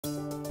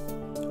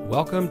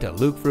Welcome to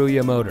Luke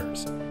Fruia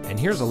Motors, and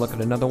here's a look at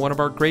another one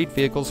of our great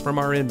vehicles from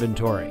our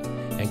inventory,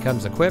 and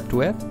comes equipped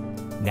with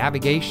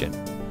navigation,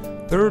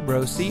 third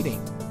row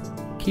seating,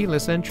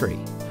 keyless entry,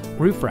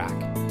 roof rack,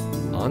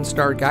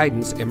 OnStar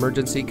guidance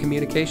emergency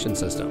communication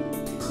system,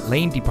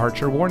 lane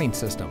departure warning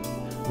system,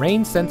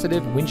 rain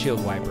sensitive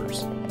windshield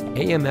wipers,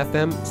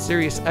 AM/FM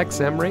Sirius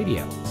XM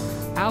radio,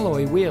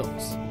 alloy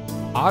wheels,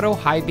 auto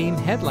high beam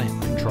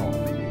headlamp control,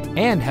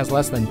 and has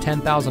less than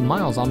 10,000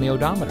 miles on the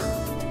odometer.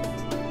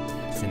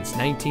 Since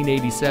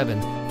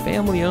 1987,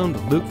 family-owned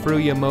Luke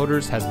Fruia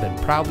Motors has been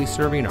proudly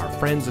serving our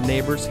friends and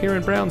neighbors here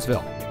in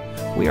Brownsville.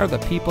 We are the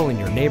people in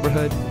your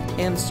neighborhood,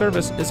 and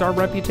service is our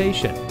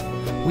reputation.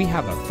 We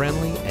have a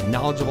friendly and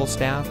knowledgeable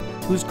staff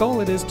whose goal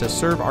it is to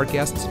serve our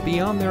guests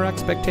beyond their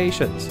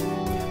expectations.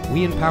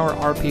 We empower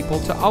our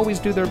people to always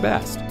do their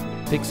best,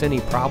 fix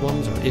any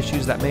problems or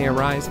issues that may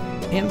arise,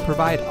 and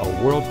provide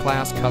a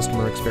world-class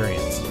customer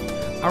experience.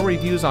 Our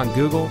reviews on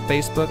Google,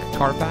 Facebook,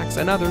 Carfax,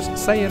 and others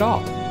say it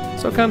all.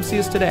 So come see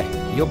us today.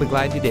 You'll be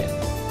glad you did.